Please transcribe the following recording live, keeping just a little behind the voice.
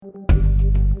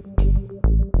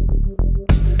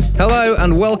Hello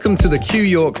and welcome to the Q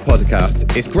York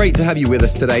podcast. It's great to have you with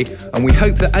us today, and we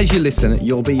hope that as you listen,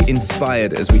 you'll be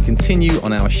inspired as we continue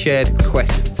on our shared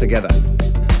quest together.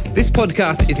 This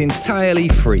podcast is entirely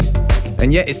free,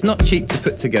 and yet it's not cheap to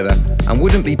put together and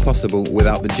wouldn't be possible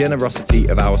without the generosity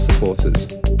of our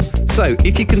supporters. So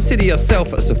if you consider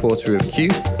yourself a supporter of Q,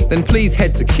 then please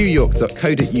head to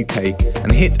qyork.co.uk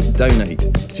and hit donate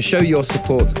to show your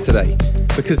support today,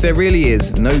 because there really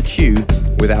is no Q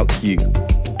without you.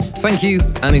 Thank you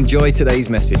and enjoy today's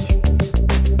message.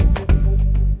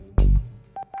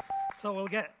 So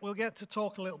we'll get to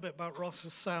talk a little bit about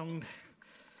Ross's sound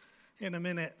in a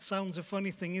minute. Sound's a funny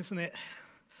thing, isn't it?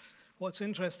 What's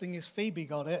interesting is Phoebe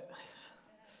got it,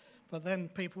 but then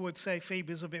people would say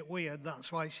Phoebe's a bit weird,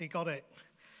 that's why she got it.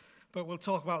 But we'll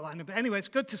talk about that in a bit. Anyway, it's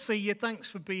good to see you. Thanks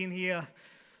for being here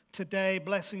today.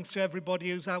 Blessings to everybody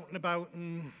who's out and about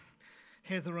and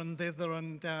hither and thither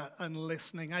and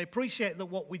listening. I appreciate that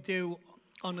what we do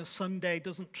on a Sunday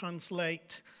doesn't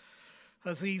translate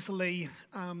as easily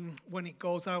when it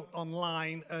goes out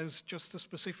online as just a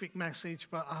specific message,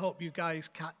 but I hope you guys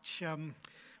catch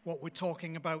what we're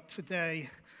talking about today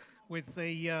with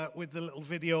the little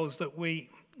videos that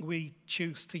we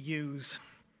choose to use.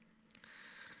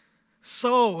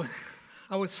 So,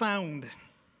 our sound.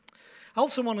 I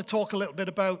also want to talk a little bit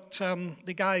about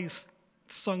the guys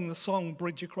sung the song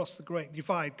Bridge Across the Great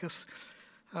Divide, because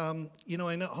in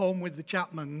At Home with the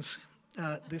Chapmans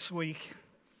this week,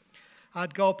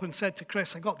 I'd go up and said to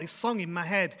Chris, I got this song in my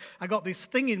head, I got this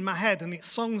thing in my head, and it's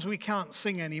songs we can't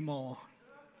sing anymore.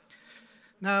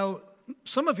 Now,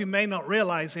 some of you may not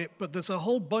realize it, but there's a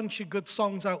whole bunch of good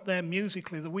songs out there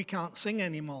musically that we can't sing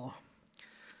anymore.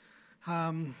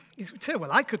 You say,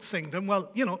 well, I could sing them. Well,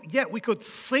 we could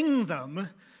sing them,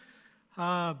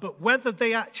 but whether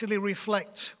they actually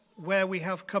reflect where we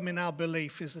have come in our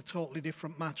belief is a totally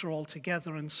different matter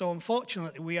altogether. And so,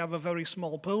 unfortunately, we have a very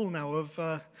small pool now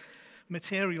of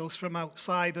materials from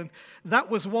outside, and that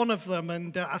was one of them.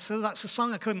 And I said, that's a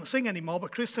song I couldn't sing anymore.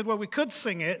 But Chris said, well, we could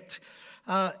sing it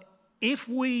if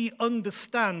we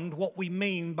understand what we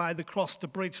mean by the cross to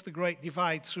bridge the Great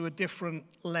Divide through a different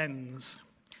lens.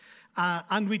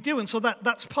 And we do. And so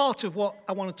that's part of what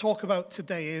I want to talk about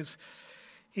today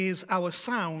is our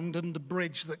sound and the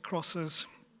bridge that crosses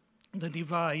the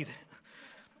divide.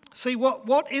 See,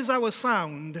 what is our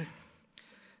sound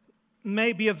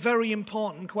may be a very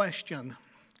important question.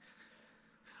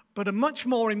 But a much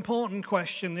more important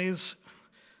question is,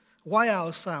 why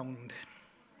our sound?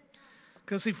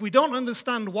 Because if we don't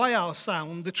understand why our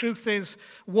sound, the truth is,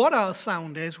 what our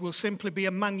sound is will simply be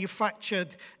a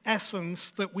manufactured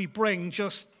essence that we bring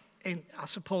just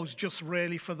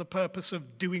really for the purpose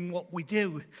of doing what we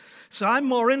do. So I'm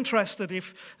more interested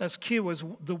as Q as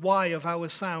the why of our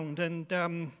sound.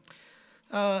 And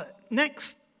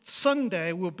next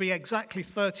Sunday will be exactly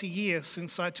 30 years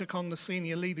since I took on the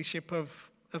senior leadership of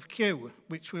Q,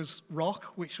 which was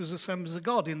Rock, which was Assemblies of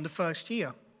God in the first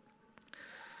year.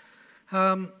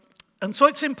 And so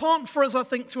it's important for us, I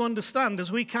think, to understand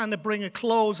as we kind of bring a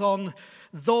close on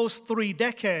those 3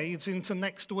 decades into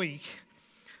next week,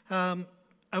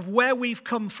 of where we've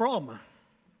come from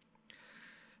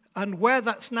and where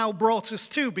that's now brought us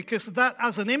to, because that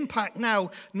has an impact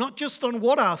now, not just on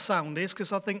what our sound is,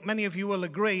 because I think many of you will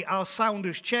agree our sound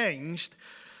has changed,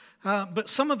 but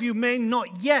some of you may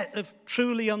not yet have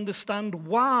truly understand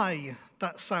why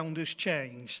that sound has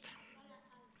changed.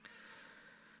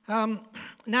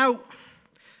 Now,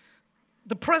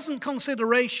 the present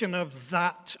consideration of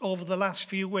that over the last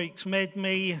few weeks made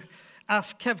me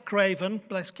ask Kev Craven,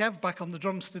 bless Kev, back on the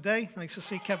drums today, nice to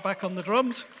see Kev back on the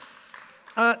drums,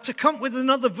 to come with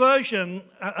another version,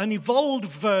 an evolved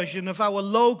version of our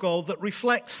logo that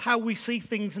reflects how we see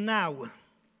things now.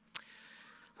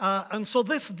 And so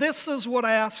this is what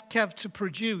I asked Kev to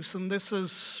produce, and this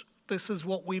is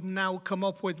what we've now come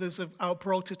up with as our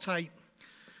prototype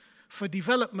for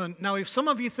development. Now, if some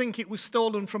of you think it was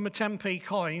stolen from a 10p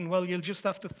coin, well, you'll just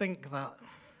have to think that.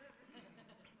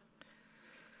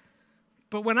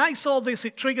 But when I saw this,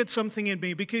 it triggered something in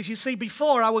me, because you see,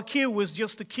 before our Q was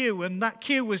just a Q, and that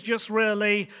Q was just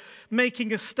really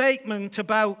making a statement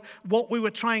about what we were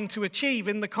trying to achieve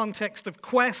in the context of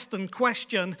quest and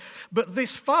question. But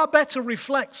this far better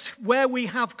reflects where we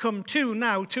have come to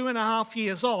now, 2.5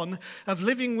 years on, of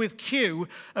living with Q,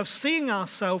 of seeing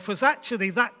ourselves as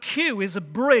actually that Q is a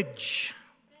bridge.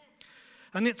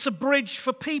 And it's a bridge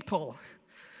for people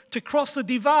to cross a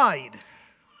divide.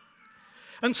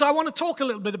 And so I want to talk a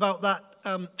little bit about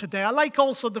that today. I like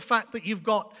also the fact that you've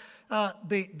got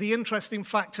the interesting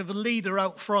fact of a leader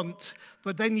out front,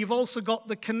 but then you've also got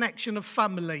the connection of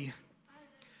family.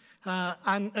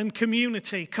 and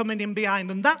community coming in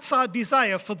behind. And that's our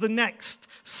desire for the next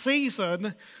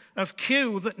season of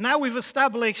Q, that now we've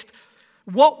established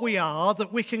what we are,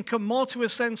 that we can come more to a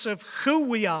sense of who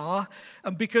we are,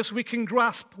 and because we can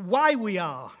grasp why we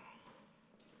are.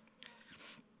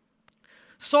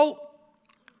 So,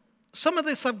 some of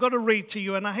this I've got to read to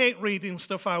you, and I hate reading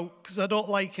stuff out because I don't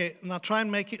like it, and I try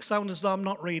and make it sound as though I'm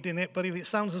not reading it, but if it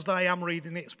sounds as though I am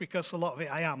reading it, it's because a lot of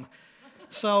it I am.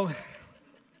 So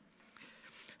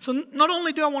not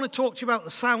only do I want to talk to you about the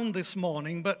sound this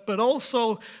morning, but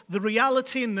also the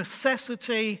reality and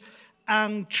necessity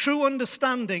and true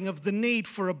understanding of the need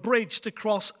for a bridge to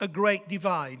cross a great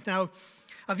divide. Now,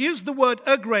 I've used the word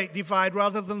a great divide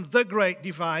rather than the great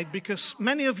divide because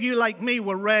many of you, like me,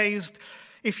 were raised,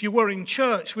 if you were in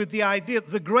church, with the idea that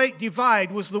the great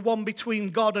divide was the one between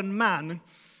God and man.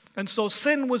 And so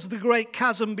sin was the great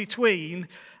chasm between,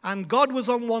 and God was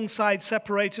on one side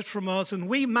separated from us, and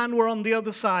we, man, were on the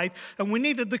other side, and we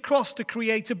needed the cross to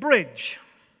create a bridge,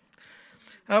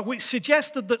 which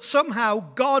suggested that somehow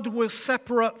God was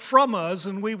separate from us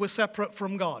and we were separate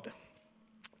from God.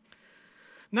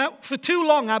 Now, for too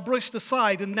long, I brushed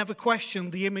aside and never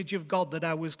questioned the image of God that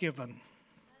I was given.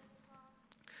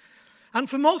 And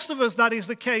for most of us, that is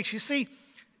the case. You see,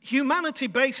 humanity,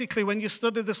 basically, when you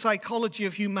study the psychology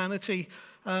of humanity,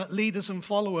 leaders and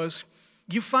followers,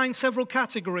 you find several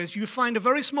categories. You find a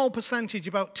very small percentage,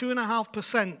 about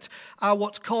 2.5%, are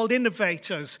what's called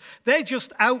innovators. They're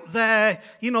just out there,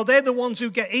 they're the ones who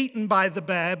get eaten by the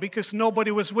bear because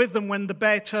nobody was with them when the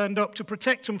bear turned up to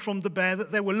protect them from the bear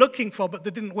that they were looking for, but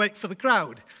they didn't wait for the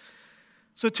crowd.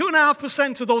 So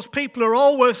 2.5% of those people are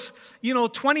always,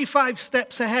 25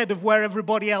 steps ahead of where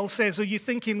everybody else is. Are you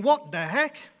thinking, what the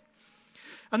heck?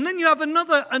 And then you have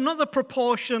another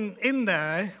proportion in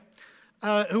there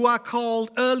who are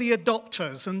called early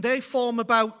adopters, and they form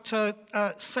about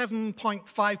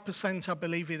 7.5%, I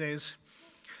believe it is,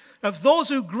 of those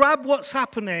who grab what's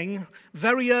happening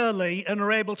very early and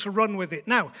are able to run with it.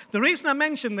 Now, the reason I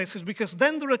mention this is because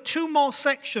then there are two more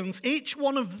sections. Each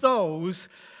one of those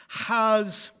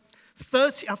has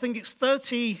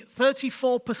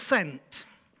 34%.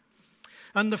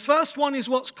 And the first one is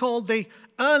what's called the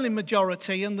early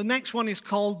majority, and the next one is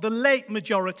called the late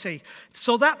majority.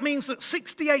 So that means that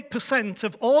 68%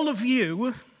 of all of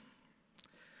you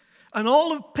and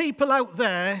all of people out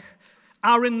there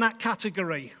are in that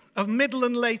category of middle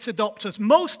and late adopters.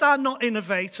 Most are not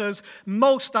innovators,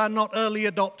 most are not early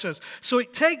adopters. So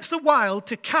it takes a while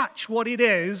to catch what it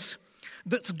is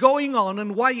that's going on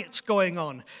and why it's going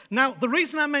on. Now, the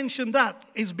reason I mention that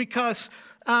is because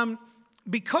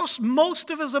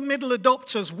most of us are middle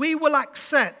adopters, we will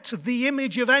accept the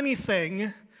image of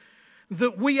anything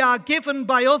that we are given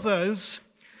by others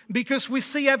because we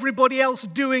see everybody else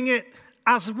doing it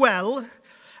as well.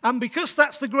 And because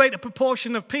that's the greater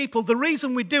proportion of people, the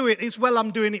reason we do it is, well, I'm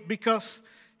doing it because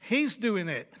he's doing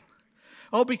it.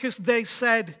 Or because they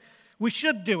said we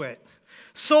should do it.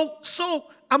 So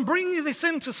I'm bringing this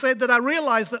in to say that I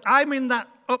realize that I'm in that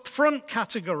upfront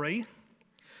category.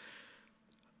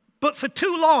 But for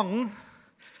too long,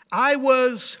 I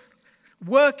was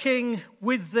working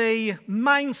with the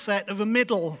mindset of a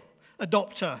middle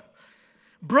adopter,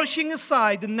 brushing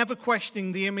aside and never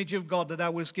questioning the image of God that I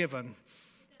was given.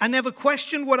 I never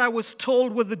questioned what I was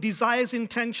told were the desires,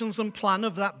 intentions, and plan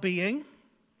of that being.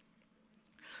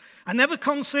 I never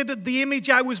considered the image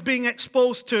I was being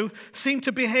exposed to seemed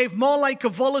to behave more like a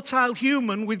volatile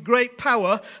human with great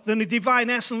power than a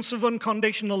divine essence of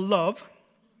unconditional love.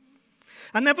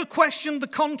 I never questioned the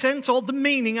content or the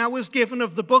meaning I was given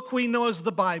of the book we know as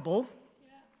the Bible.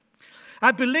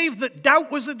 I believed that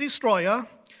doubt was a destroyer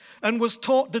and was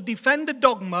taught to defend a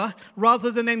dogma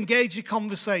rather than engage a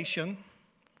conversation.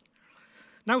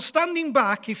 Now, standing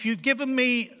back, if you'd given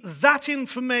me that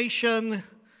information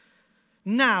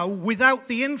now without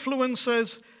the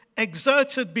influences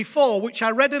exerted before, which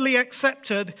I readily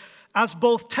accepted as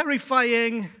both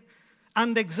terrifying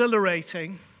and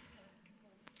exhilarating.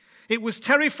 It was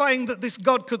terrifying that this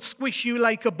God could squish you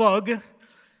like a bug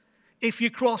if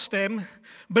you crossed him,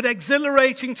 but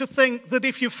exhilarating to think that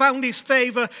if you found his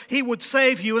favor, he would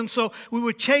save you. And so we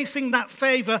were chasing that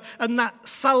favor and that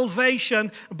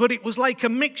salvation, but it was like a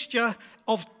mixture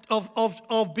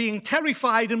of being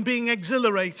terrified and being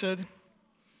exhilarated.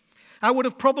 I would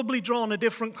have probably drawn a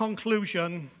different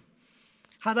conclusion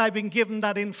had I been given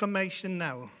that information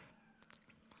now.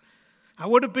 I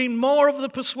would have been more of the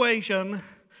persuasion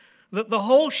that the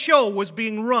whole show was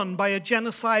being run by a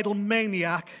genocidal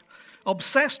maniac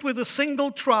obsessed with a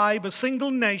single tribe, a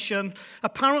single nation,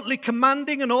 apparently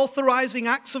commanding and authorizing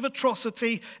acts of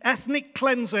atrocity, ethnic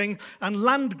cleansing, and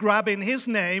land grab in his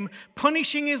name,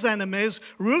 punishing his enemies,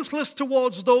 ruthless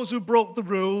towards those who broke the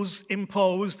rules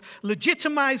imposed,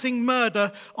 legitimizing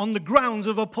murder on the grounds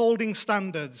of upholding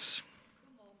standards.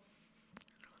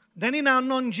 Then in our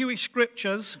non-Jewish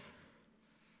scriptures,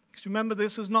 because remember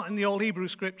this is not in the old Hebrew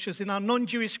scriptures, in our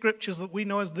non-Jewish scriptures that we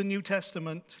know as the New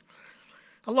Testament,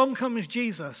 along comes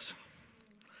Jesus,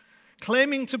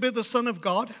 claiming to be the Son of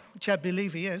God, which I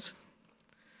believe he is,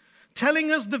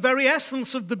 telling us the very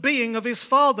essence of the being of his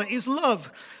Father is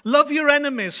love. Love your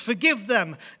enemies, forgive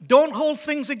them, don't hold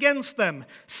things against them.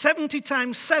 70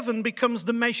 times 7 becomes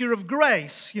the measure of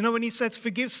grace. You know when he says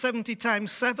forgive 70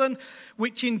 times 7,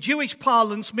 which in Jewish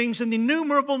parlance means an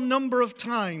innumerable number of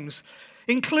times.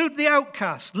 Include the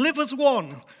outcast, live as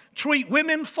one, treat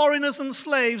women, foreigners, and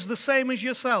slaves the same as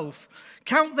yourself.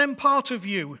 Count them part of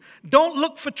you. Don't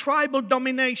look for tribal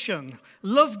domination.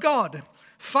 Love God.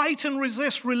 Fight and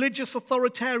resist religious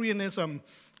authoritarianism.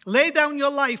 Lay down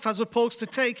your life as opposed to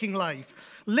taking life.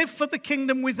 Live for the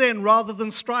kingdom within rather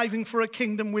than striving for a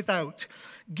kingdom without.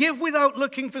 Give without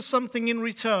looking for something in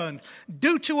return.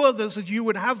 Do to others as you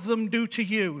would have them do to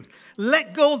you.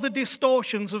 Let go the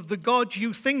distortions of the God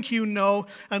you think you know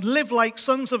and live like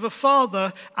sons of a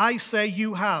Father I say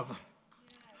you have.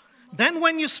 Then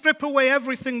when you strip away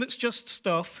everything that's just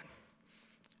stuff,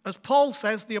 as Paul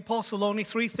says, the apostle, only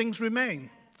 3 things remain: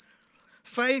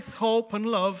 faith, hope, and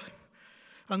love,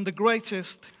 and the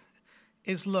greatest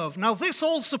is love. Now, this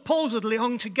all supposedly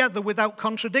hung together without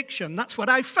contradiction. That's what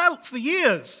I felt for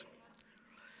years.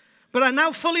 But I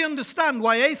now fully understand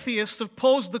why atheists have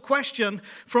posed the question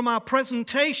from our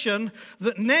presentation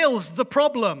that nails the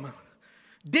problem.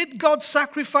 Did God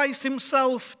sacrifice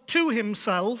himself to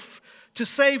himself to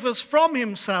save us from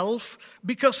himself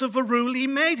because of a rule he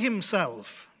made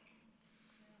himself?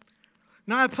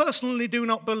 Now, I personally do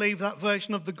not believe that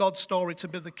version of the God story to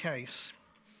be the case.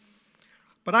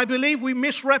 But I believe we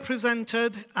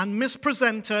misrepresented and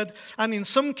mispresented and in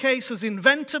some cases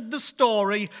invented the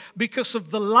story because of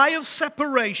the lie of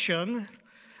separation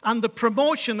and the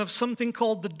promotion of something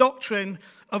called the doctrine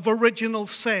of original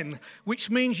sin,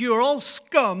 which means you are all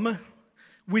scum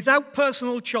without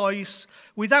personal choice,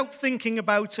 without thinking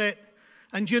about it,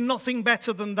 and you're nothing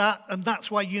better than that, and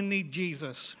that's why you need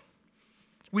Jesus.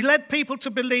 We led people to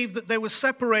believe that they were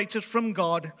separated from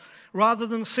God rather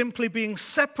than simply being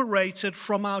separated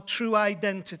from our true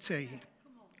identity.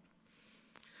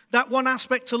 That one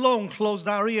aspect alone closed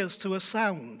our ears to a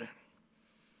sound.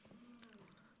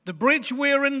 The bridge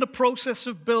we're in the process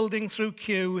of building through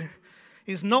Q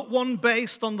is not one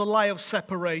based on the lie of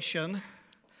separation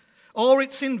or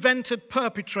its invented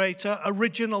perpetrator,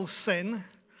 original sin,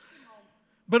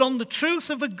 but on the truth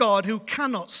of a God who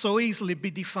cannot so easily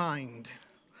be defined.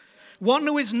 One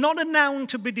who is not a noun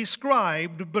to be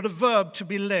described, but a verb to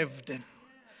be lived.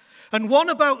 And one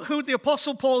about who the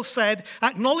Apostle Paul said,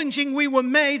 acknowledging we were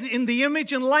made in the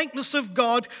image and likeness of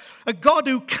God, a God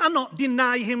who cannot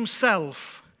deny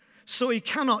himself, so he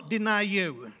cannot deny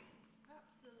you. Absolutely.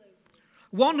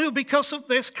 One who, because of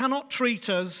this, cannot treat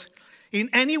us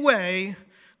in any way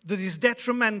that is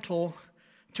detrimental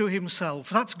to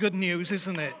himself. That's good news,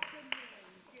 isn't it?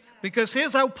 Because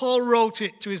here's how Paul wrote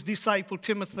it to his disciple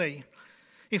Timothy.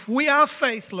 If we are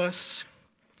faithless,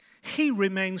 he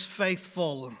remains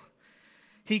faithful.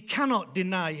 He cannot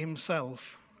deny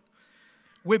himself.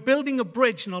 We're building a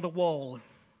bridge, not a wall.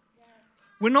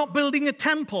 We're not building a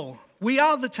temple. We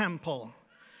are the temple.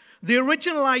 The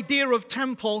original idea of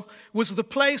temple was the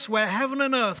place where heaven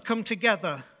and earth come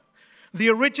together. The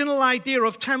original idea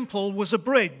of temple was a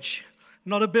bridge,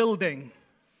 not a building.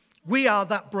 We are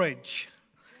that bridge.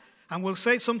 And we'll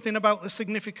say something about the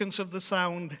significance of the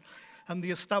sound and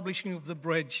the establishing of the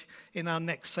bridge in our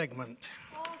next segment.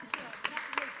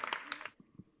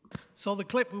 So the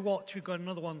clip we watched, we've got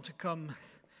another one to come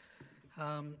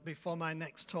before my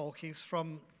next talk, is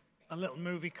from a little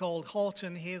movie called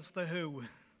Horton Hears the Who,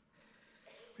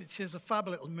 which is a fab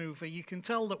little movie. You can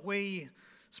tell that we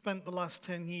spent the last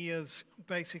 10 years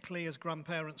basically as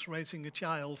grandparents raising a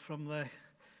child from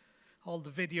all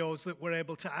the videos that we're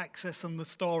able to access and the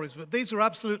stories. But these are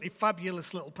absolutely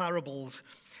fabulous little parables.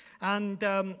 And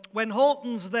when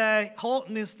Horton's there,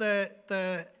 Horton is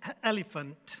the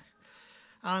elephant.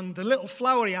 And the little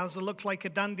flower he has that looks like a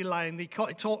dandelion, he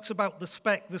talks about the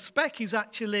speck. The speck is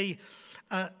actually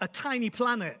a tiny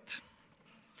planet.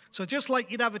 So just like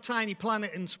you'd have a tiny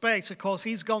planet in space, of course,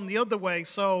 he's gone the other way.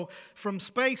 So from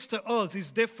space to us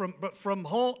is different. But from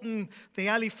Horton, the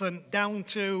elephant, down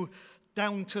to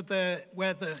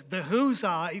where the Who's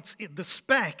are, the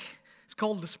speck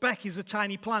called the speck is a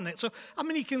tiny planet. So, I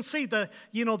mean, you can see the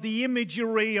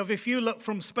imagery of if you look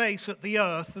from space at the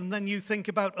Earth and then you think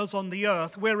about us on the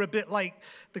Earth, we're a bit like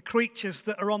the creatures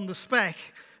that are on the speck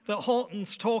that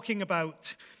Horton's talking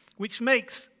about, which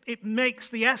makes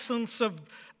the essence of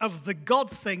the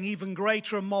God thing even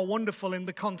greater and more wonderful in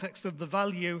the context of the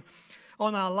value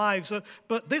on our lives.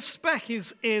 But this speck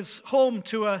is home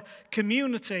to a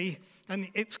community, and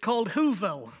it's called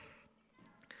Whoville.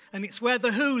 And it's where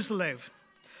the Whos live.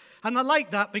 And I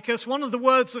like that because one of the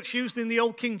words that's used in the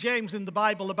Old King James in the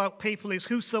Bible about people is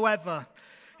whosoever.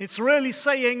 It's really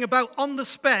saying about on the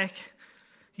speck,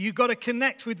 you've got to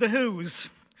connect with the Whos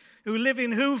who live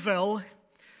in Whoville,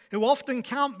 who often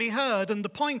can't be heard. And the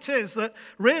point is that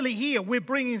really here we're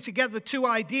bringing together two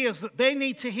ideas that they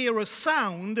need to hear a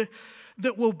sound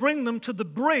that will bring them to the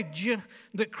bridge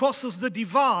that crosses the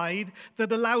divide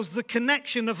that allows the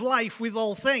connection of life with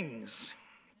all things.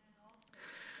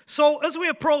 So as we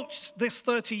approach this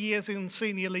 30 years in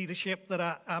senior leadership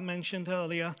that I mentioned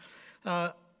earlier,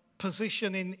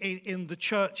 position in the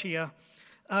church here,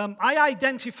 I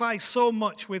identify so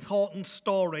much with Horton's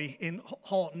story in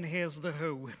Horton Hears the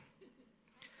Who.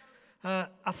 I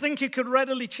think you could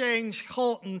readily change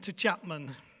Horton to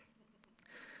Chapman.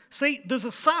 See, there's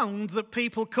a sound that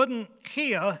people couldn't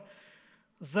hear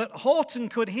that Horton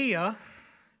could hear,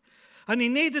 and he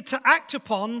needed to act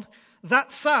upon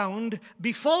that sound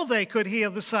before they could hear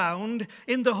the sound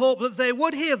in the hope that they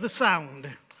would hear the sound.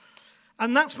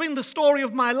 And that's been the story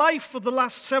of my life for the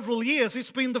last several years. It's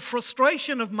been the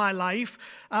frustration of my life.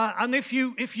 And if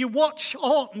you watch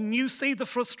Horton, you see the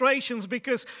frustrations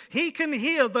because he can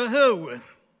hear the Who.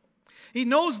 He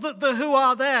knows that the Who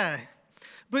are there.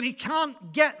 But he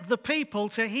can't get the people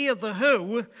to hear the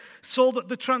Who so that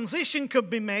the transition could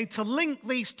be made to link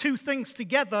these two things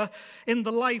together in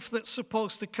the life that's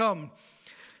supposed to come.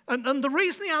 And the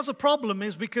reason he has a problem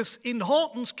is because in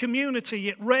Horton's community,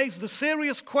 it raised the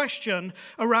serious question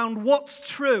around what's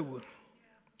true.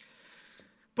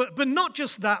 But not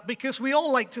just that, because we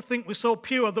all like to think we're so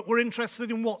pure that we're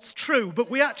interested in what's true, but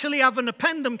we actually have an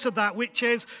appendum to that, which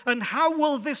is, and how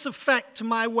will this affect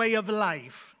my way of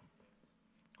life?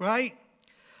 Right?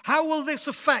 How will this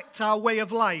affect our way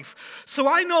of life? So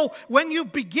I know when you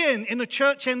begin in a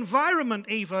church environment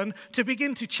even to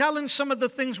begin to challenge some of the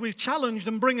things we've challenged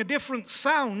and bring a different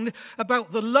sound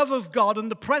about the love of God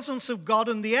and the presence of God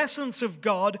and the essence of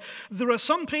God, there are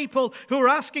some people who are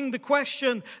asking the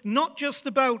question not just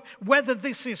about whether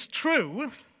this is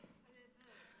true,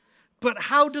 but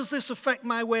how does this affect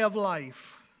my way of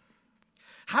life?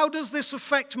 How does this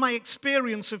affect my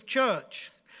experience of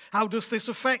church? How does this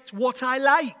affect what I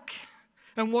like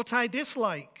and what I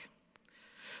dislike?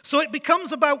 So it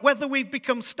becomes about whether we've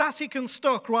become static and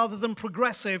stuck rather than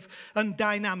progressive and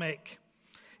dynamic.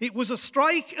 It was a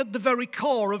strike at the very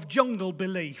core of jungle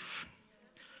belief,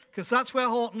 because that's where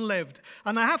Horton lived.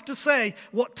 And I have to say,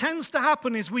 what tends to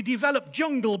happen is we develop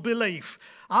jungle belief.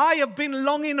 I have been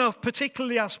long enough,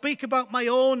 particularly I speak about my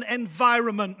own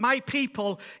environment, my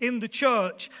people in the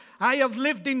church. I have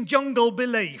lived in jungle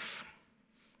belief.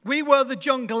 We were the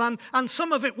jungle, and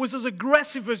some of it was as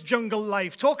aggressive as jungle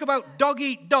life. Talk about dog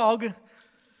eat dog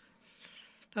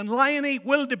and lion eat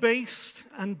wildebeest,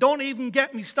 and don't even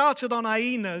get me started on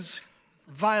hyenas,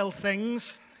 vile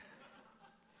things.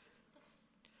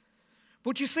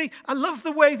 But you see, I love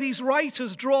the way these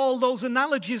writers draw all those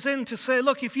analogies in to say,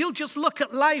 look, if you'll just look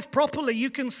at life properly, you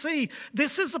can see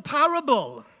this is a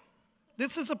parable.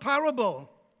 This is a parable.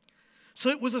 So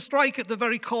it was a strike at the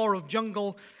very core of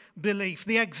jungle belief,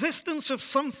 the existence of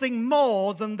something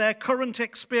more than their current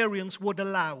experience would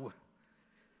allow.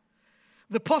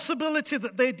 The possibility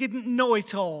that they didn't know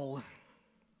it all.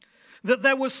 That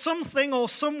there was something or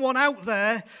someone out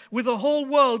there with a whole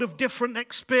world of different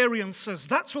experiences.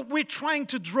 That's what we're trying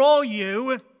to draw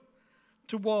you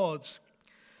towards.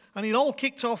 And it all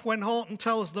kicked off when Horton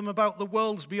tells them about the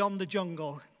worlds beyond the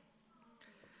jungle.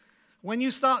 When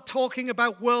you start talking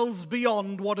about worlds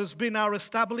beyond what has been our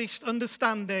established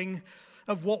understanding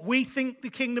of what we think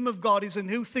the kingdom of God is and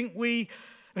who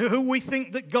we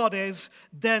think that God is,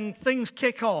 then things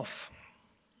kick off.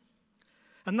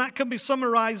 And that can be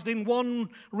summarized in one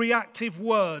reactive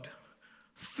word: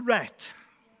 threat.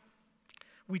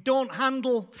 We don't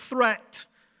handle threat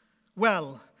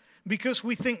well because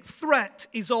we think threat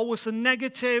is always a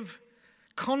negative,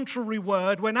 contrary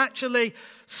word, when actually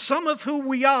some of who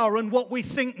we are and what we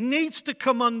think needs to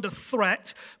come under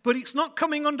threat, but it's not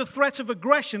coming under threat of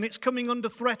aggression, it's coming under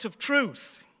threat of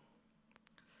truth.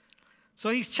 So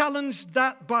he's challenged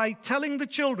that by telling the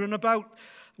children about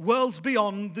worlds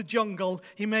beyond the jungle.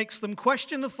 He makes them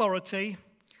question authority,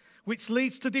 which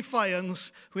leads to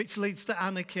defiance, which leads to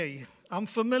anarchy. I'm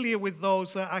familiar with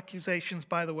those accusations,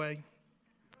 by the way.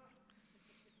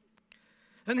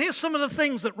 And here's some of the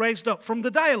things that raised up from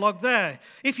the dialogue there.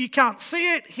 If you can't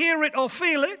see it, hear it, or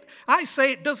feel it, I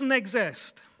say it doesn't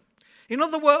exist. In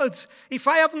other words, if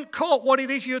I haven't caught what it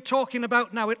is you're talking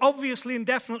about now, it obviously and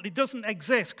definitely doesn't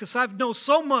exist, because I know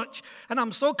so much and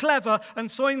I'm so clever and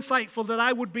so insightful that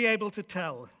I would be able to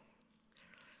tell.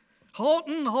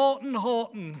 Horton, Horton,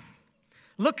 Horton,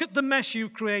 look at the mess you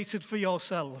created for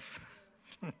yourself.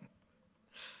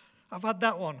 I've had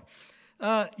that one.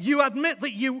 You admit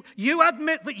that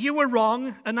you were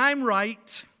wrong and I'm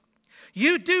right.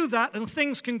 You do that and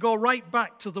things can go right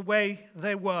back to the way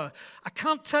they were. I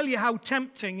can't tell you how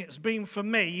tempting it's been for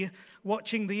me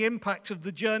watching the impact of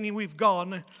the journey we've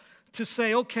gone to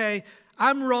say, okay,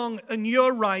 I'm wrong and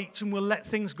you're right, and we'll let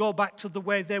things go back to the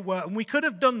way they were. And we could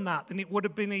have done that and it would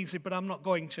have been easy, but I'm not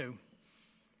going to.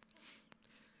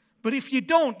 But if you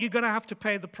don't, you're going to have to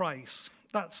pay the price.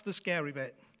 That's the scary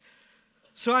bit.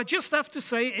 So I just have to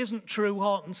say it isn't true,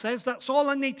 Horton says. That's all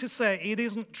I need to say. It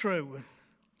isn't true.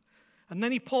 And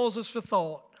then he pauses for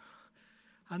thought.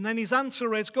 And then his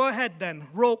answer is, go ahead then,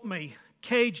 rope me,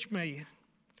 cage me,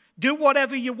 do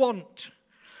whatever you want.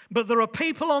 But there are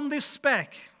people on this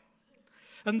spec,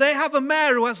 and they have a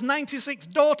mayor who has 96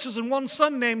 daughters and one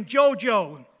son named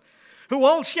Jojo, who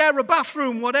all share a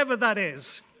bathroom, whatever that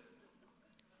is.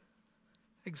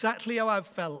 Exactly how I've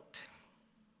felt.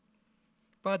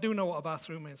 But I do know what a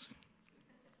bathroom is.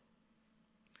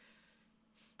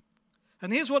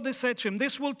 And here's what they said to him.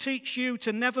 This will teach you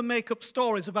to never make up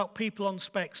stories about people on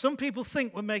specs. Some people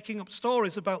think we're making up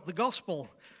stories about the gospel,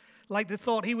 like they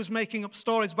thought he was making up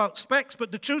stories about specs.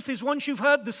 But the truth is, once you've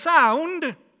heard the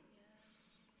sound,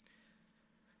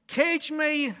 cage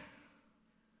me,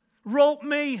 rope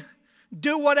me,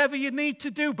 do whatever you need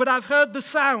to do. But I've heard the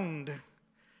sound,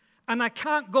 and I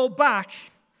can't go back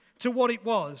to what it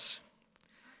was.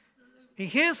 He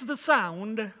hears the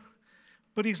sound,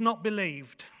 but he's not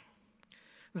believed.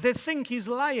 They think he's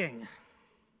lying.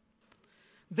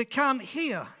 They can't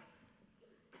hear.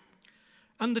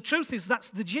 And the truth is, that's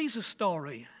the Jesus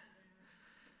story.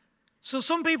 So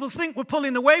some people think we're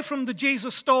pulling away from the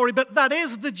Jesus story, but that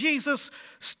is the Jesus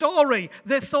story.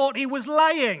 They thought he was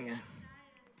lying.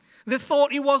 They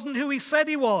thought he wasn't who he said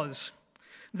he was.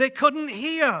 They couldn't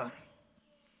hear.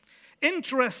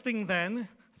 Interesting then,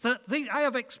 that I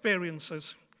have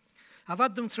experiences. I've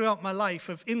had them throughout my life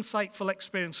of insightful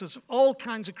experiences, of all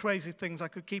kinds of crazy things I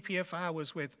could keep here for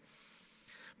hours with.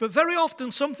 But very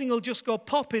often something will just go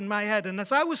pop in my head. And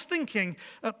as I was thinking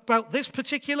about this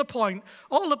particular point,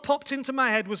 all that popped into my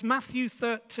head was Matthew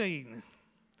 13.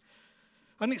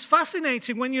 And it's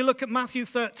fascinating when you look at Matthew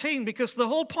 13, because the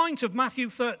whole point of Matthew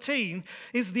 13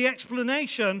 is the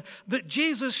explanation that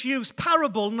Jesus used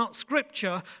parable, not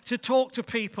scripture, to talk to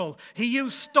people. He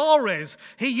used stories.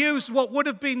 He used what would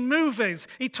have been movies.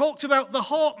 He talked about the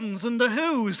Hortons and the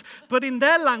Whos, but in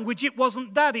their language it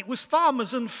wasn't that. It was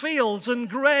farmers and fields and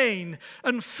grain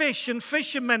and fish and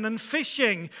fishermen and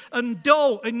fishing and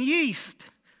dough and yeast.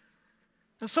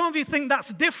 And some of you think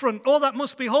that's different. Oh, that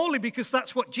must be holy because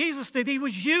that's what Jesus did. He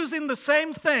was using the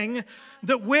same thing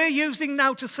that we're using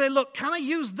now to say, look, can I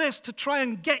use this to try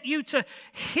and get you to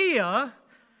hear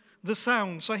the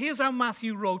sound? So here's how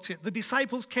Matthew wrote it. The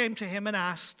disciples came to him and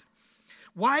asked,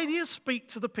 why do you speak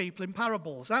to the people in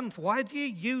parables? And why do you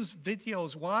use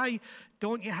videos? Why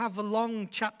don't you have a long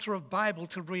chapter of Bible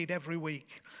to read every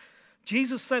week?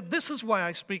 Jesus said, this is why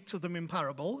I speak to them in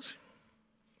parables.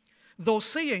 Though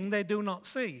seeing, they do not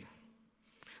see.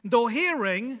 Though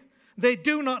hearing, they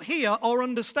do not hear or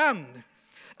understand.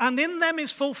 And in them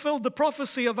is fulfilled the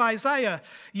prophecy of Isaiah.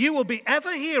 You will be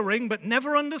ever hearing, but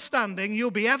never understanding.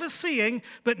 You'll be ever seeing,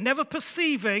 but never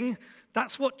perceiving.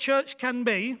 That's what church can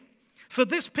be. For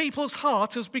this people's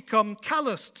heart has become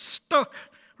calloused, stuck,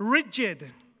 rigid.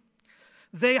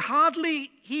 They hardly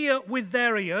hear with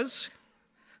their ears.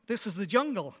 This is the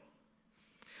jungle.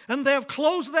 And they have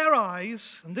closed their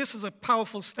eyes, and this is a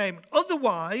powerful statement.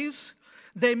 Otherwise,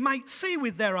 they might see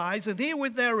with their eyes and hear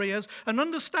with their ears and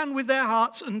understand with their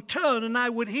hearts and turn and I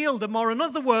would heal them. Or in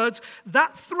other words,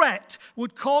 that threat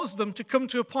would cause them to come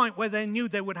to a point where they knew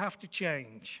they would have to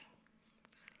change.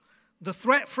 The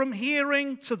threat from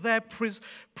hearing to their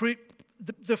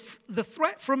the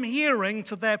threat from hearing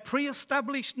to their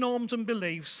pre-established norms and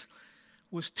beliefs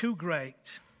was too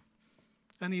great.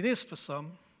 And it is for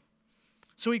some.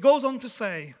 So he goes on to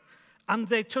say, and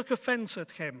they took offense at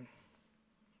him.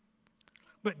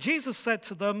 But Jesus said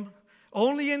to them,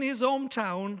 Only in his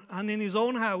hometown and in his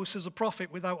own house is a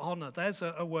prophet without honor. There's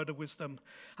a word of wisdom.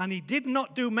 And he did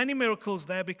not do many miracles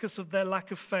there because of their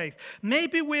lack of faith.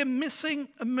 Maybe we're missing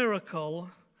a miracle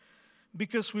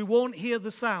because we won't hear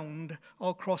the sound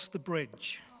or cross the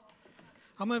bridge.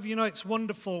 How many of you know it's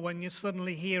wonderful when you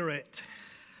suddenly hear it?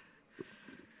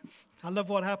 I love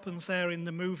what happens there in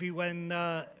the movie when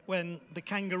the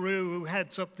kangaroo who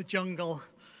heads up the jungle,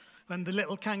 when the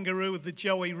little kangaroo, the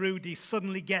Joey Rudy,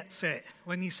 suddenly gets it.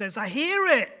 When he says, I hear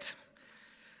it.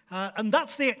 And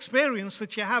that's the experience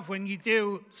that you have when you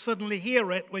do suddenly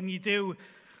hear it, when you do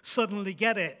suddenly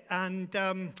get it. And,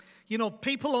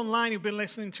 people online who've been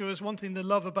listening to us, one thing they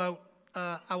love about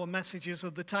our messages are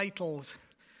the titles.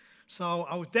 So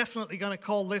I was definitely going to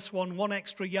call this one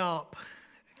Extra Yarp.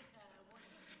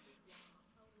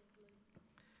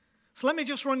 So let me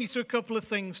just run you through a couple of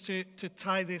things to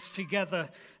tie this together.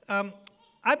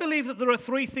 I believe that there are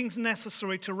three things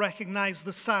necessary to recognize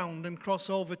the sound and cross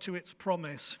over to its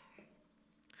promise.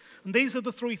 And these are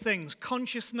the three things: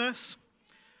 consciousness,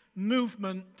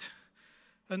 movement,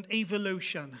 and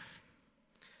evolution.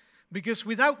 Because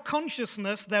without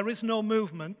consciousness, there is no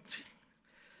movement.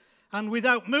 And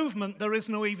without movement, there is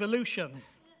no evolution.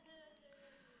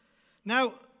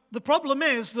 Now, the problem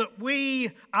is that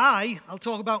I'll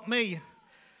talk about me,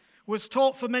 was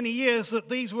taught for many years that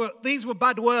these were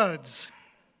bad words.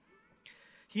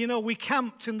 We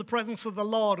camped in the presence of the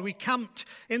Lord. We camped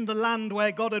in the land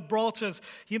where God had brought us.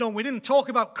 We didn't talk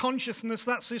about consciousness.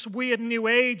 That's this weird new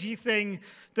agey thing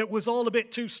that was all a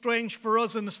bit too strange for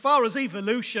us. And as far as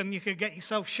evolution, you could get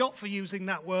yourself shot for using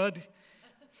that word.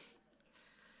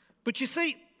 But you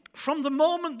see, from the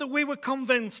moment that we were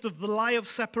convinced of the lie of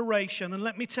separation, and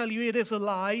let me tell you, it is a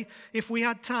lie. If we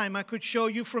had time, I could show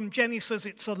you from Genesis,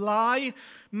 it's a lie.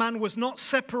 Man was not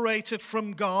separated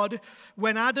from God.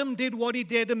 When Adam did what he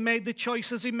did and made the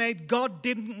choices he made, God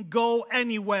didn't go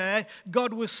anywhere.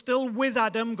 God was still with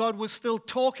Adam. God was still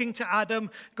talking to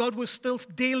Adam. God was still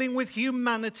dealing with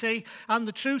humanity. And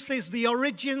the truth is, the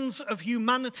origins of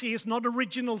humanity is not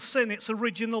original sin, it's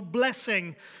original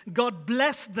blessing. God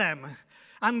blessed them.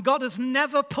 And God has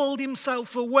never pulled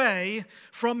himself away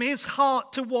from his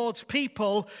heart towards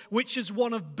people, which is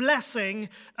one of blessing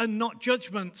and not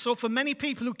judgment. So for many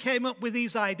people who came up with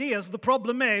these ideas, the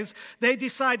problem is they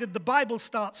decided the Bible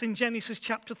starts in Genesis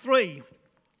chapter 3,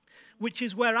 which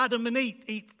is where Adam and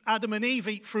Eve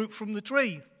eat fruit from the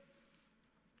tree.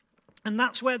 And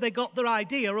that's where they got their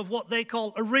idea of what they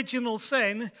call original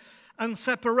sin and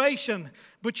separation.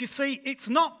 But you see, it's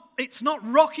not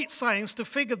rocket science to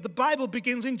figure the Bible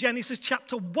begins in Genesis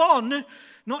chapter 1,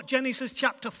 not Genesis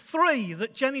chapter 3,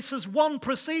 that Genesis 1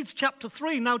 precedes chapter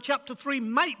 3. Now, chapter 3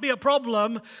 might be a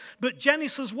problem, but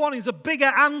Genesis 1 is a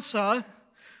bigger answer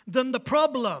than the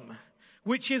problem,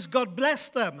 which is God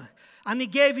blessed them. And he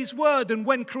gave his word, and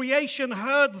when creation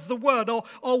heard the word,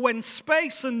 or when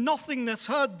space and nothingness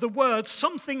heard the word,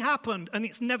 something happened, and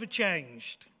it's never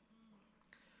changed.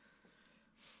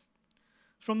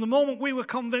 From the moment we were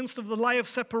convinced of the lie of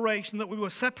separation, that we were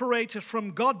separated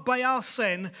from God by our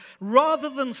sin, rather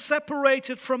than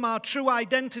separated from our true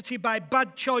identity by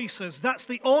bad choices, that's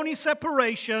the only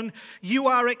separation you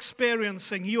are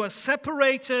experiencing. You are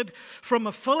separated from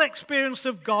a full experience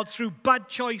of God through bad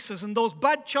choices. And those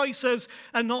bad choices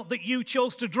are not that you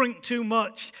chose to drink too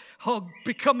much, or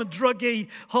become a druggie,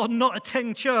 or not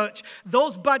attend church.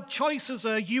 Those bad choices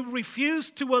are you refuse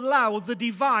to allow the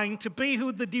divine to be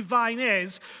who the divine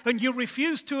is, and you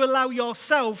refuse to allow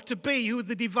yourself to be who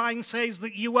the divine says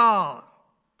that you are.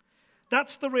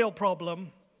 That's the real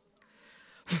problem.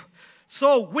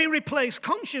 So we replace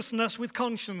consciousness with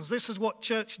conscience. This is what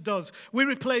church does. We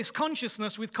replace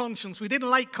consciousness with conscience. We didn't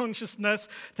like consciousness.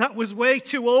 That was way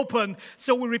too open.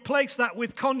 So we replaced that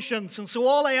with conscience. And so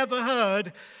all I ever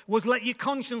heard was let your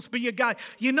conscience be your guide.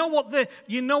 You know what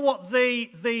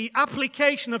the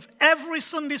application of every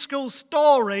Sunday school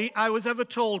story I was ever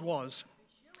told was?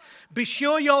 Be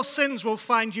sure your sins will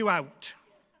find you out.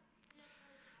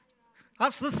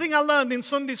 That's the thing I learned in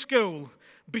Sunday school.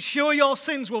 Be sure your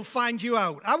sins will find you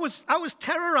out. I was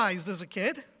terrorized as a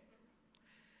kid.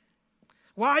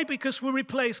 Why? Because we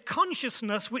replace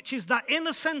consciousness, which is that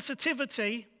inner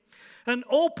sensitivity and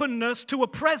openness to a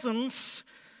presence,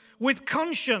 with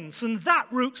conscience, and that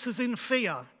roots us in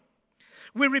fear.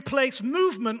 We replace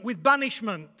movement with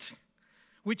banishment,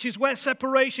 which is where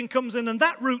separation comes in, and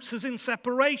that roots us in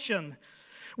separation.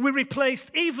 We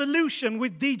replaced evolution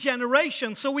with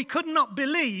degeneration, so we could not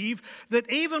believe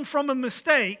that even from a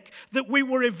mistake that we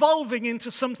were evolving into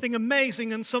something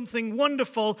amazing and something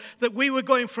wonderful, that we were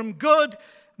going from good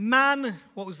man,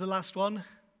 what was the last one?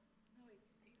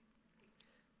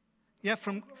 Yeah,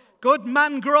 from Good,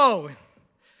 man grow.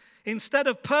 Instead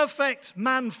of perfect,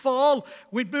 man fall,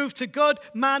 we moved to good,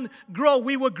 man grow.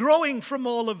 We were growing from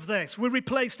all of this. We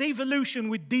replaced evolution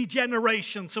with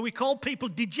degeneration. So we call people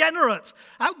degenerates.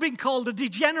 I've been called a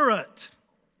degenerate.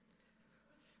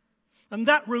 And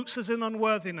that roots us in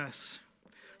unworthiness.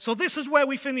 So this is where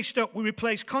we finished up. We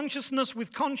replaced consciousness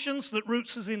with conscience that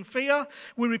roots us in fear.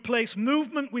 We replaced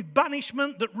movement with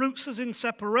banishment that roots us in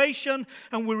separation.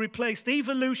 And we replaced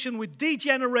evolution with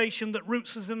degeneration that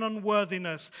roots us in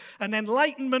unworthiness. And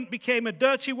enlightenment became a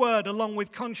dirty word along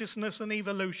with consciousness and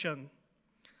evolution.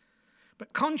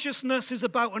 But consciousness is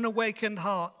about an awakened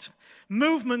heart.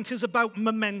 Movement is about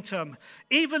momentum.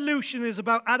 Evolution is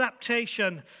about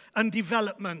adaptation and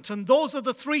development. And those are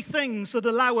the three things that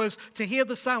allow us to hear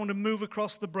the sound and move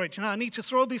across the bridge. Now, I need to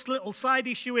throw this little side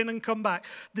issue in and come back.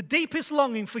 The deepest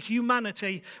longing for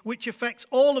humanity, which affects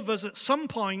all of us at some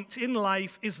point in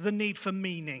life, is the need for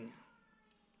meaning.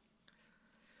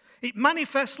 It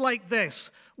manifests like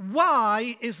this.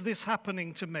 Why is this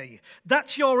happening to me?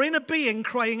 That's your inner being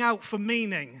crying out for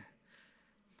meaning.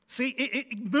 See,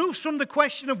 it moves from the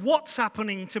question of what's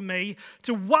happening to me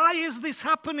to why is this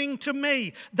happening to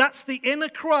me? That's the inner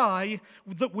cry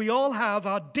that we all have,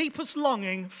 our deepest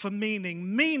longing for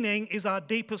meaning. Meaning is our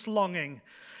deepest longing.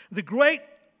 The great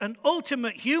and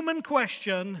ultimate human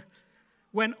question,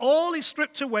 when all is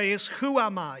stripped away, is who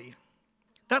am I?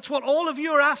 That's what all of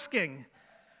you are asking.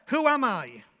 Who am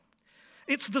I?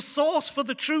 It's the source for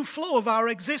the true flow of our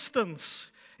existence,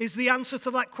 is the answer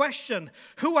to that question.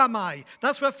 Who am I?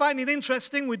 That's why I find it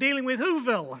interesting. We're dealing with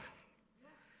Whoville.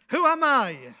 Who am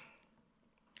I?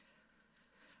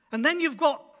 And then you've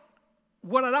got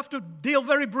what I'd have to deal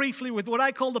very briefly with, what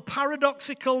I call the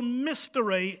paradoxical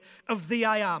mystery of the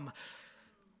I am.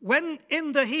 When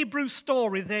in the Hebrew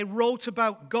story they wrote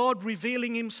about God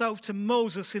revealing himself to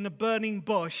Moses in a burning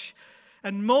bush,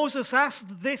 and Moses asked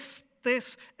this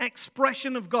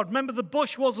expression of God. Remember, the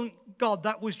bush wasn't God.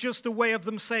 That was just a way of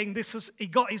them saying he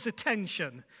got his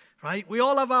attention, right? We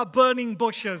all have our burning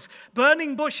bushes.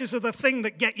 Burning bushes are the thing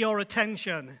that get your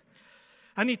attention.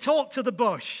 And he talked to the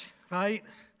bush, right?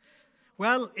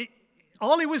 Well,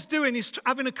 all he was doing is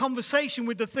having a conversation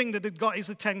with the thing that had got his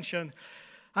attention.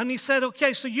 And he said,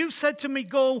 okay, so you've said to me,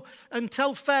 go and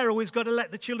tell Pharaoh he's got to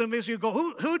let the children of Israel go.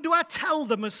 Who do I tell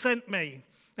them has sent me?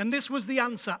 And this was the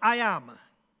answer, I am.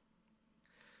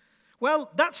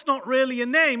 Well, that's not really a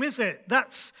name, is it?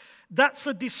 That's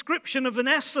a description of an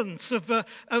essence, of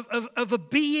a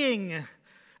being,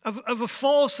 of a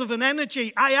force, of an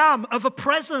energy. I am, of a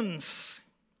presence.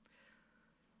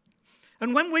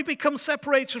 And when we become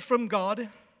separated from God,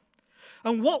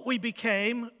 and what we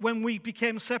became when we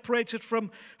became separated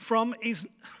from is,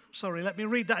 sorry, let me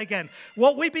read that again.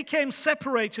 What we became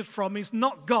separated from is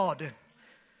not God.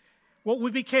 What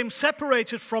we became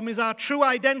separated from is our true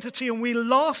identity, and we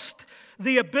lost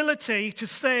the ability to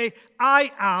say,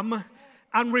 I am,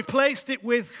 and replaced it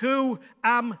with who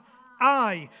am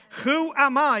I. Who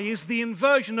am I is the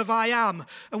inversion of I am.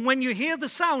 And when you hear the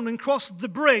sound and cross the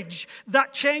bridge,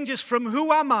 that changes from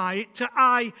who am I to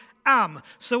I am.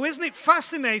 So isn't it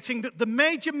fascinating that the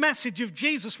major message of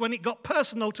Jesus when it got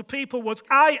personal to people was,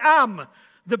 I am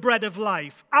the bread of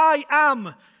life. I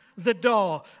am the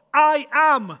door. I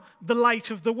am the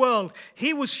light of the world.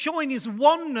 He was showing his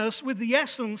oneness with the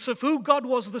essence of who God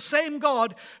was, the same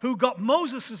God who got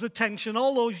Moses' attention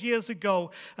all those years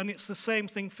ago, and it's the same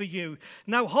thing for you.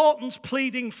 Now, Horton's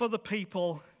pleading for the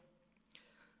people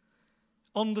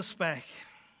on the spec.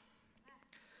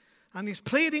 And he's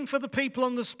pleading for the people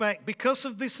on the spec because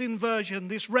of this inversion,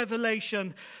 this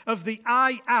revelation of the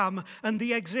I am and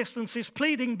the existence. He's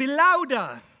pleading, be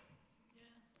louder.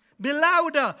 Be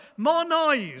louder, more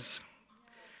noise.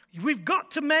 We've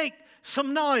got to make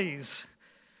some noise.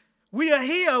 We are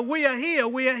here, we are here,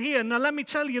 we are here. Now let me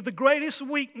tell you, the greatest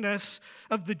weakness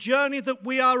of the journey that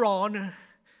we are on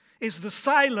is the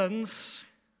silence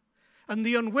and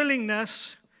the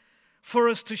unwillingness for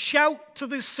us to shout to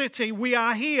this city, we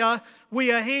are here,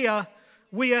 we are here,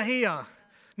 we are here.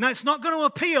 Now it's not going to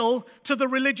appeal to the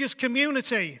religious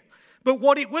community. But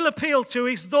what it will appeal to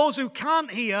is those who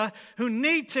can't hear, who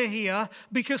need to hear,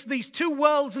 because these two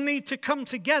worlds need to come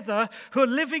together, who are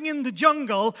living in the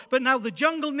jungle, but now the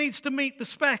jungle needs to meet the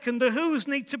speck, and the who's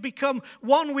need to become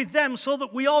one with them so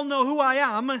that we all know who I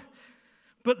am.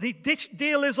 But the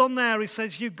deal is on there. He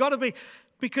says, you've got to be,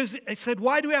 because it said,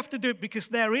 why do we have to do it? Because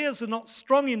their ears are not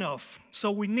strong enough,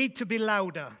 so we need to be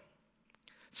louder.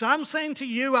 So I'm saying to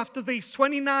you, after these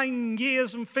 29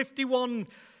 years and 51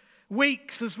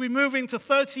 weeks, as we move into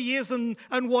 30 years and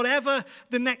whatever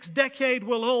the next decade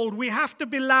will hold, we have to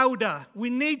be louder. We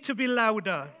need to be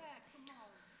louder.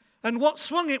 And what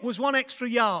swung it was one extra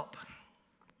yarp.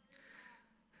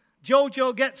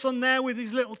 Jojo gets on there with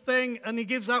his little thing and he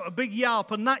gives out a big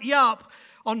yarp. And that yarp,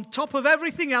 on top of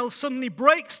everything else, suddenly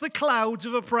breaks the clouds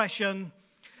of oppression.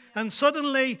 And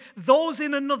suddenly, those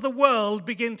in another world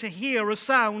begin to hear a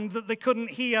sound that they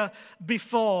couldn't hear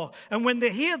before. And when they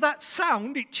hear that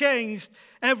sound, it changed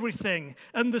everything.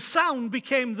 And the sound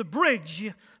became the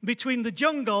bridge between the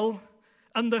jungle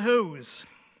and the Who's.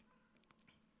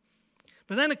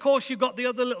 But then, of course, you've got the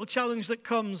other little challenge that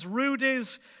comes.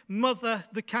 Rudy's mother,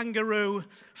 the kangaroo,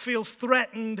 feels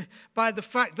threatened by the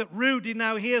fact that Rudy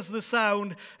now hears the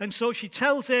sound. And so she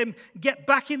tells him, get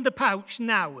back in the pouch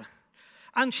now.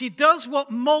 And she does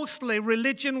what mostly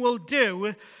religion will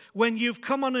do when you've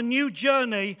come on a new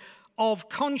journey of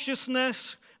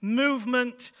consciousness,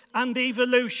 movement, and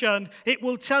evolution. It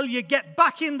will tell you, get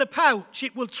back in the pouch.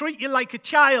 It will treat you like a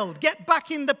child. Get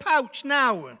back in the pouch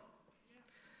now.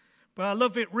 But I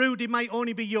love it. Rudy might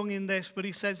only be young in this, but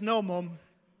he says, no, Mum.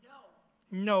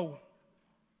 No.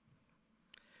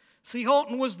 See,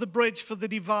 Horton was the bridge for the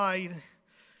divide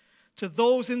to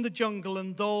those in the jungle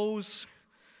and those,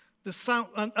 the sound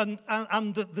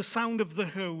and the sound of the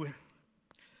who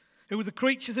the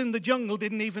creatures in the jungle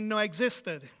didn't even know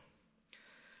existed.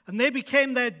 And they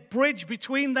became their bridge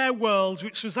between their worlds,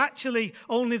 which was actually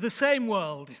only the same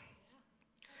world.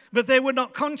 But they were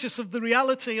not conscious of the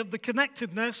reality of the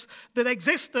connectedness that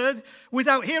existed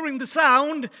without hearing the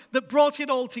sound that brought it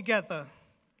all together.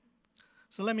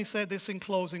 So let me say this in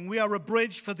closing. We are a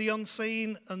bridge for the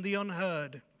unseen and the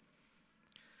unheard.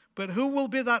 But who will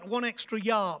be that one extra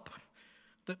yarp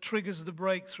that triggers the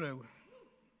breakthrough?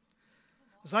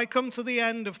 As I come to the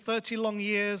end of 30 long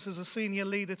years as a senior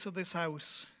leader to this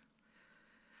house,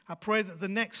 I pray that the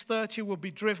next 30 will be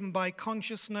driven by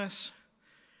consciousness,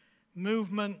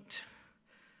 movement,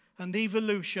 and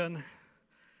evolution,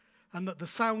 and that the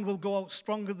sound will go out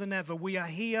stronger than ever. We are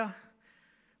here,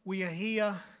 we are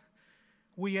here,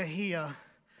 we are here,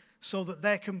 so that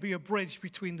there can be a bridge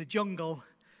between the jungle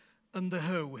and the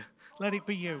who. Let it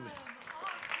be you.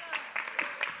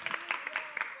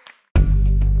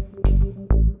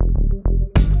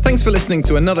 Thanks for listening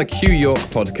to another Q York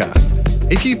podcast.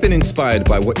 If you've been inspired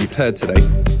by what you've heard today,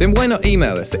 then why not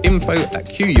email us at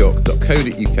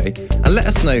info@qyork.co.uk and let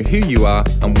us know who you are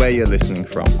and where you're listening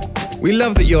from. We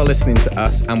love that you're listening to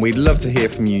us and we'd love to hear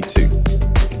from you too.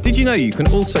 Did you know you can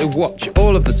also watch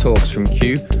all of the talks from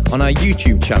Q on our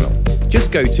YouTube channel?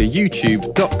 Just go to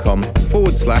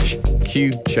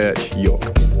youtube.com/Q Church York.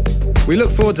 We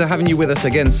look forward to having you with us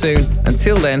again soon.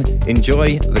 Until then,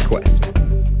 enjoy the quest.